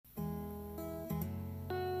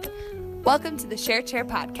Welcome to the Share Chair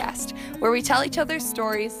podcast, where we tell each other's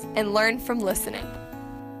stories and learn from listening.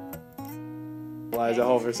 Eliza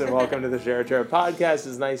Hulverson, welcome to the Share Chair podcast.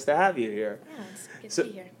 It's nice to have you here. Yeah, it's good to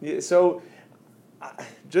be here. Yeah, so,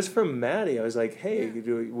 just from Maddie, I was like, hey,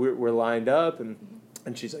 we're lined up, and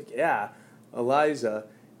she's like, yeah, Eliza,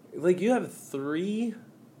 like you have 3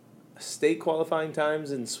 state qualifying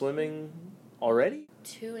times in swimming already?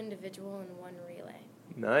 2 individual and 1 relay.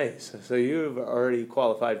 Nice. So you've already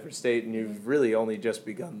qualified for state, and you've really only just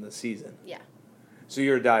begun the season. Yeah. So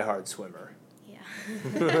you're a diehard swimmer. Yeah.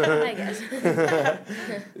 I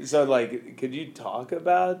guess. So, like, could you talk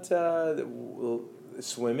about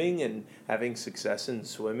swimming and having success in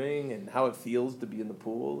swimming and how it feels to be in the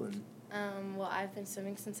pool? And Well, I've been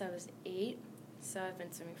swimming since I was 8, so I've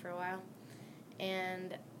been swimming for a while.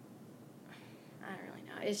 And I don't really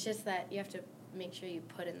know. It's just that you have to make sure you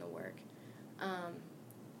put in the work.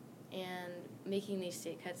 And making these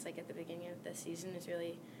state cuts, like, at the beginning of the season is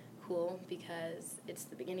really cool because it's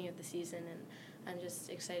the beginning of the season, and I'm just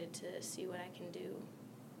excited to see what I can do,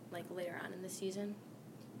 like, later on in the season.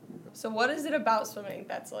 So what is it about swimming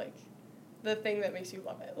that's, like, the thing that makes you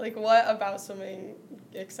love it? Like, what about swimming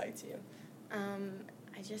excites you?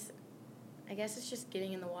 I guess it's just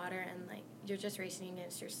getting in the water and, like, you're just racing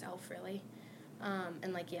against yourself, really.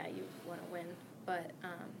 And, like, yeah, you want to win, but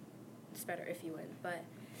it's better if you win. But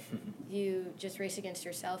you just race against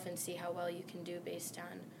yourself and see how well you can do based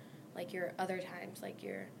on, like, your other times. Like,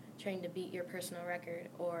 you're trying to beat your personal record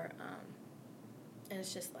or, and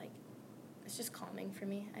it's just, like, it's just calming for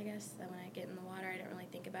me, I guess, that when I get in the water, I don't really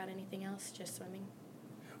think about anything else, just swimming.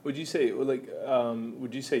 would you say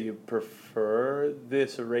you prefer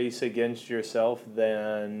this race against yourself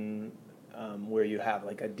than where you have,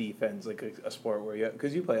 like, a defense, like a sport where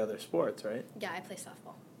because you play other sports, right? Yeah, I play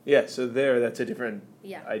softball. Yeah, so that's a different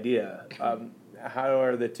idea. Mm-hmm. How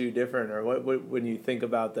are the two different, or what when you think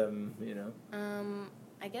about them,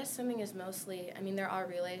 I guess swimming is mostly, I mean, there are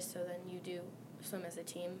relays, so then you do swim as a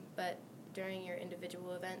team, but during your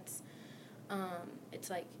individual events, it's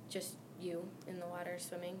like just you in the water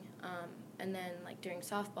swimming, and then, like, during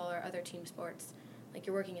softball or other team sports, like,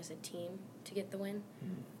 you're working as a team to get the win,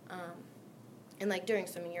 and, like, during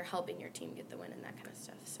swimming, you're helping your team get the win and that kind of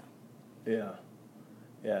stuff, so. Yeah.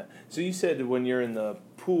 So you said when you're in the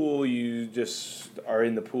pool, you just are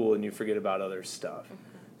in the pool and you forget about other stuff. Mm-hmm.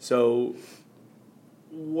 So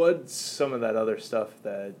what's some of that other stuff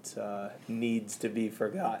that needs to be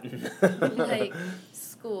forgotten? Like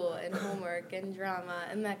school and homework and drama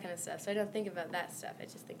and that kind of stuff. So I don't think about that stuff. I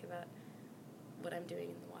just think about what I'm doing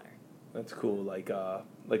in the water. That's cool, like a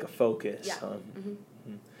focus. Yeah.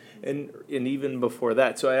 Mm-hmm. And even before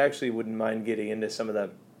that, so I actually wouldn't mind getting into some of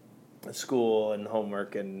the school and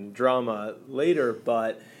homework and drama later,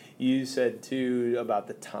 but you said too about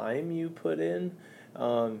the time you put in.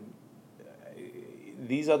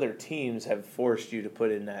 These other teams have forced you to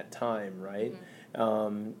put in that time, right?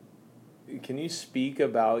 Mm-hmm. Can you speak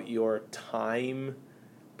about your time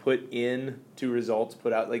put in to results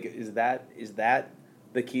put out? Like, is that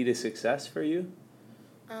the key to success for you?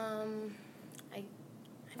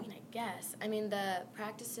 Guess. I mean, the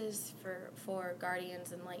practices for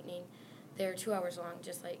Guardians and Lightning, they're 2 hours long,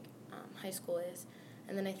 just like high school is.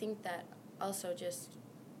 And then I think that also just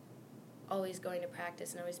always going to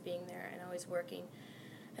practice and always being there and always working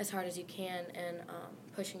as hard as you can and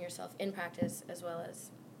pushing yourself in practice as well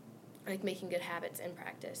as, like, making good habits in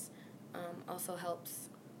practice also helps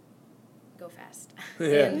go fast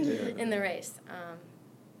in the race.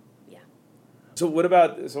 So what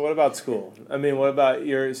about school? I mean, what about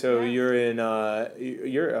you're a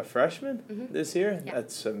freshman this year? Yeah.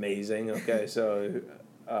 That's amazing. Okay, so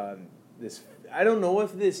this, I don't know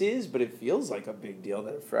if this is, but it feels like a big deal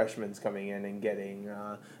that a freshman's coming in and getting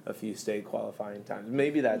a few state qualifying times.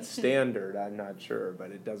 Maybe that's standard. I'm not sure, but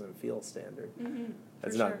it doesn't feel standard. Mm-hmm.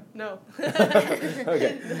 That's For sure. No.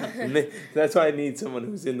 Okay. No. That's why I need someone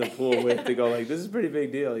who's in the pool with to go, like, this is a pretty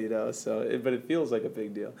big deal, So, but it feels like a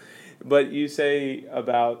big deal. But you say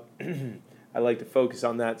about I like to focus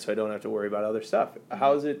on that so I don't have to worry about other stuff.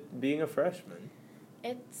 How is it being a freshman?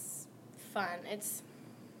 It's fun. It's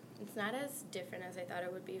not as different as I thought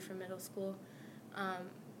it would be from middle school.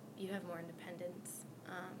 You have more independence.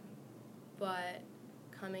 But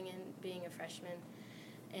coming in, being a freshman,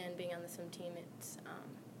 and being on the swim team, it's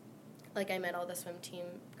like I met all the swim team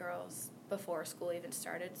girls before school even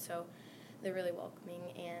started, so they're really welcoming,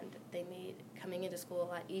 and they made coming into school a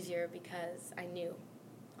lot easier because I knew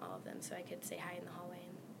all of them, so I could say hi in the hallway,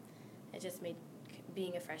 and it just made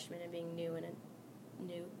being a freshman and being new in a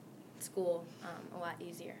new school a lot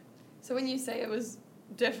easier. So when you say it was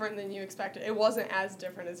different than you expected. It wasn't as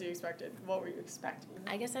different as you expected. What were you expecting?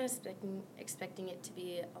 I guess I was expecting it to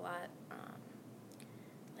be a lot,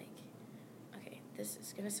 okay, this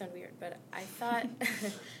is going to sound weird, but I thought,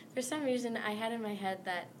 for some reason, I had in my head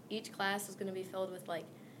that each class was going to be filled with, like,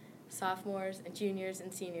 sophomores and juniors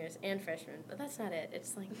and seniors and freshmen, but that's not it.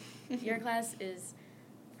 It's like, your class is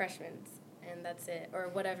freshmen, and that's it, or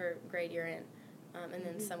whatever grade you're in. And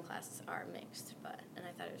then some classes are mixed, and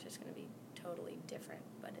I thought it was just going to be totally different,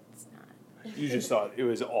 but it's not. You just thought it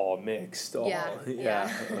was all mixed. Yeah.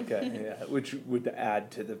 Okay, yeah. Which would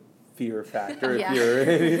add to the fear factor Yeah.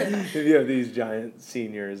 if you have these giant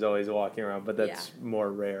seniors always walking around, but that's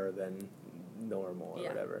more rare than normal or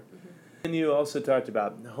whatever. Mm-hmm. And you also talked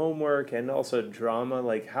about homework and also drama.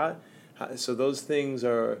 Like how so those things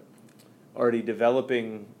are already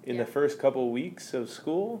developing in the first couple of weeks of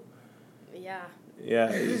school? Yeah.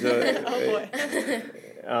 Yeah. So, oh boy.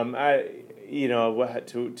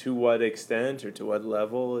 To what extent or to what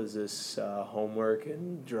level is this homework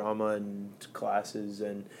and drama and classes?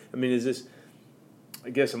 And I mean, is this?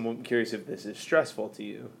 I guess I'm curious if this is stressful to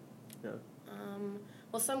you. No.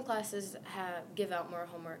 Well, some classes give out more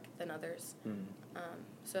homework than others.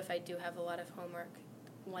 So if I do have a lot of homework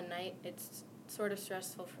one night, it's sort of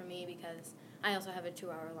stressful for me because I also have a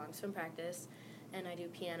 2-hour-long swim practice, and I do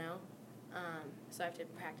piano. So I have to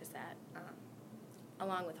practice that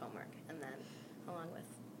along with homework, and then along with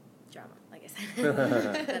drama, like I said,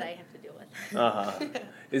 that I have to deal with.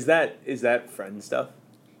 Is that friend stuff?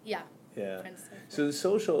 Yeah. Yeah. Friend stuff. So the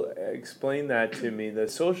social, explain that to me. The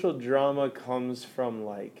social drama comes from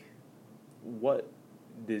like what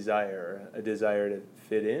desire? A desire to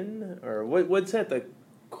fit in, or what's at the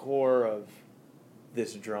core of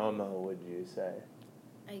this drama? Would you say?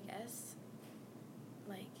 I guess,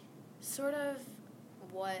 like, sort of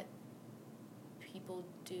what people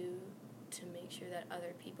do to make sure that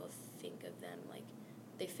other people think of them, like,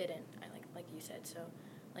 they fit in, like you said, so,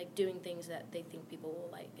 like, doing things that they think people will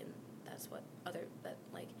like, and that's what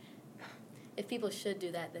if people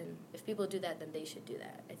do that, then they should do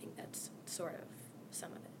that. I think that's sort of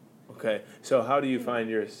some of it. Okay, so how do you find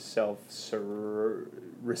yourself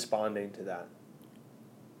responding to that?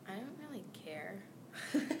 I don't really care.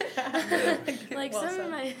 Yeah. Like Well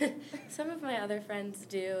some of my other friends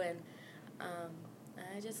do, and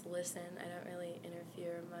I just listen. I don't really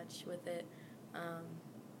interfere much with it,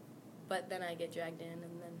 but then I get dragged in,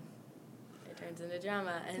 and then it turns into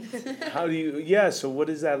drama. And How do you? Yeah. So what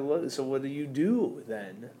does that look? So what do you do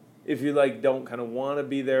then? If you like don't kind of want to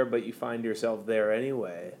be there, but you find yourself there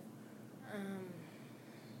anyway.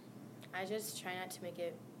 I just try not to make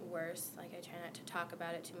it worse. Like, I try not to talk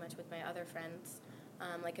about it too much with my other friends.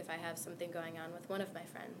 Like, if I have something going on with one of my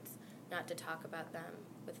friends, not to talk about them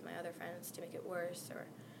with my other friends to make it worse, or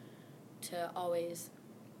to always,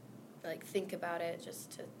 like, think about it,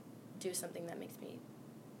 just to do something that makes me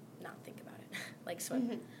not think about it, like swim.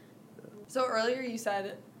 Mm-hmm. So earlier you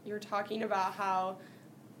said you were talking about how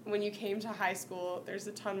when you came to high school, there's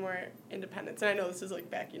a ton more independence. And I know this is, like,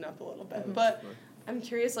 backing up a little bit, but I'm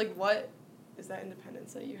curious, like, what is that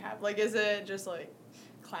independence that you have? Like, is it just, like,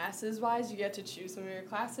 classes-wise? You get to choose some of your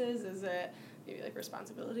classes? Is it maybe, like,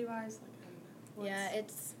 responsibility-wise? Like, Yeah,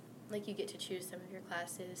 it's, like, you get to choose some of your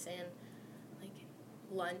classes, and, like,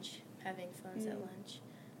 lunch, having phones at lunch.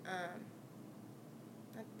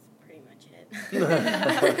 That's pretty much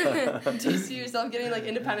it. Do you see yourself getting, like,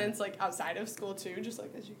 independence, like, outside of school, too? Just,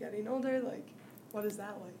 like, as you're getting older? Like, what is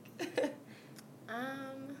that like?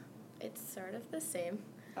 It's sort of the same.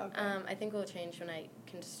 Okay. I think it will change when I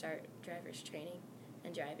can start driver's training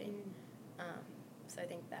and driving. So I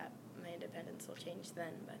think that my independence will change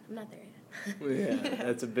then, but I'm not there yet. Yeah,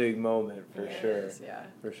 that's a big moment for sure. It is, yeah.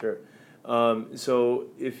 For sure. So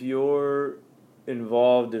if you're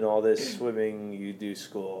involved in all this swimming, you do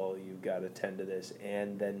school, you got to tend to this,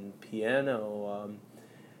 and then piano,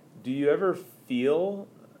 do you ever feel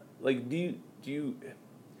like do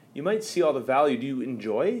you might see all the value. Do you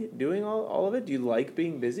enjoy doing all of it? Do you like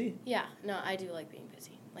being busy? Yeah, no, I do like being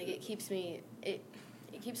busy. Like, it keeps my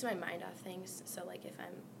mind off things. So, like, if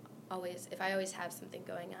I always have something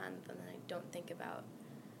going on, then I don't think about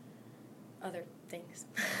other things.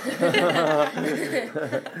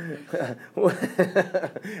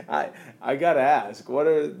 I gotta ask, what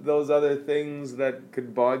are those other things that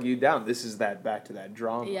could bog you down? This is back to that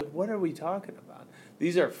drama. Yeah. What are we talking about?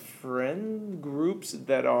 These are friend groups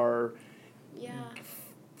that are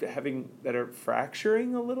that are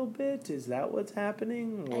fracturing a little bit. Is that what's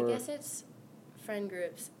happening? Or? I guess it's friend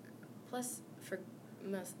groups, plus for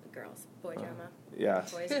most girls, boy drama. Yeah.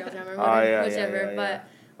 Boys, girl drama, Yeah, whichever. yeah. But,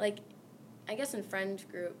 like, I guess in friend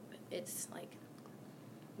group, it's, like,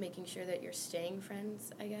 making sure that you're staying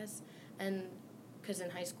friends, I guess, and because in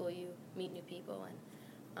high school you meet new people, and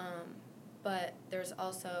but there's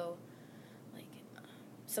also like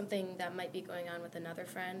something that might be going on with another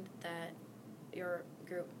friend that your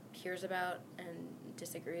group hears about and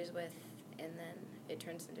disagrees with, and then it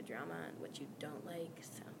turns into drama, which you don't like.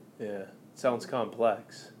 So yeah, sounds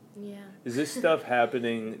complex. Yeah. Is this stuff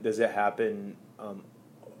happening? Does it happen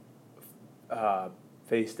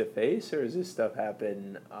face to face, or does this stuff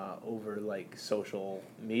happen over like social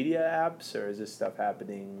media apps, or is this stuff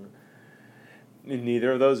happening in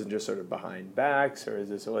neither of those and just sort of behind backs, or is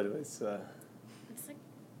this what it's? It's like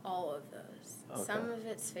all of those. Okay. Some of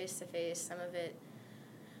it's face to face. Some of it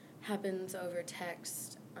happens over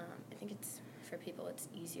text. I think for people it's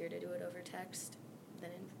easier to do it over text than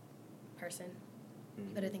in person.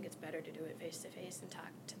 Mm-hmm. But I think it's better to do it face to face and talk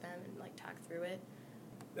to them and like talk through it.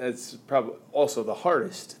 That's probably also the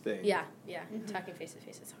hardest thing. Yeah. Mm-hmm. Talking face to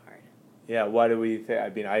face is hard. Yeah, why do we think? I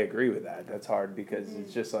mean, I agree with that. That's hard because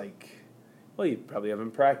it's just like, well, you probably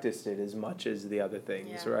haven't practiced it as much as the other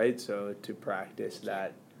things, right? So to practice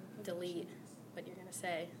that. Delete what you're going to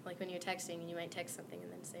say. Like when you're texting, you might text something and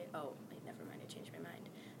then say, oh, wait, never mind, I changed my mind.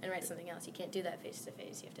 And write something else. You can't do that face to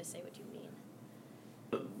face. You have to say what you mean.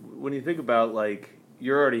 When you think about, like,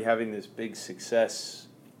 you're already having this big success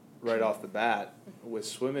right off the bat with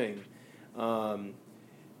swimming, what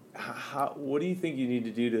do you think you need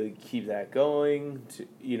to do to keep that going,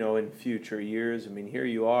 in future years? I mean, here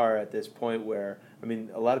you are at this point where, I mean,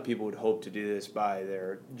 a lot of people would hope to do this by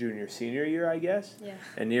their junior, senior year, I guess. Yeah.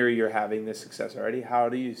 And here you're having this success already. How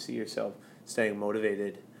do you see yourself staying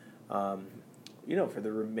motivated, for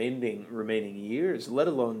the remaining years, let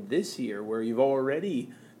alone this year where you've already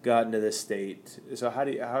gotten to this state? So how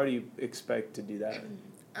do you expect to do that?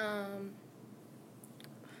 I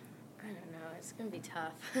don't know. It's going to be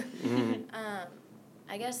tough. Mm-hmm.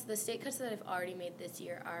 I guess the state cuts that I've already made this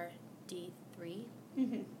year are D3.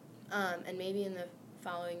 Mm-hmm. And maybe in the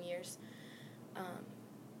following years,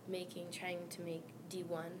 trying to make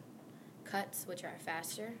D1 cuts, which are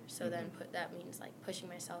faster. So then that means like pushing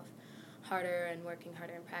myself harder and working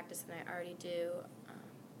harder in practice than I already do,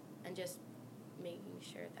 and just making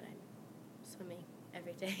sure that I'm swimming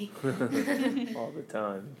every day. All the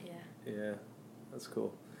time. Yeah. Yeah, that's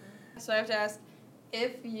cool. So I have to ask,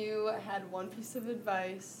 if you had one piece of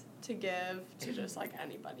advice to give to just like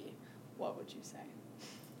anybody, what would you say?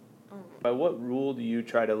 By what rule do you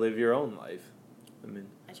try to live your own life?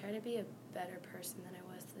 I try to be a better person than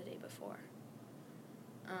I was the day before.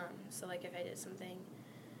 So like if I did something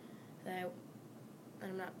that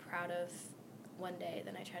I'm not proud of one day,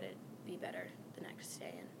 then I try to be better the next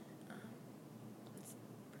day, and it's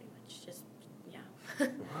pretty much just,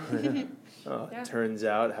 It turns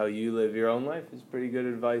out how you live your own life is pretty good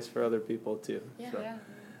advice for other people too. Yeah.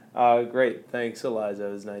 So. Great. Thanks, Eliza.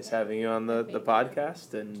 It was nice having you on the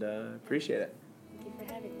podcast, and appreciate it. Thank you for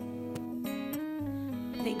having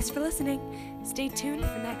me. Thanks for listening. Stay tuned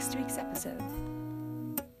for next week's episode.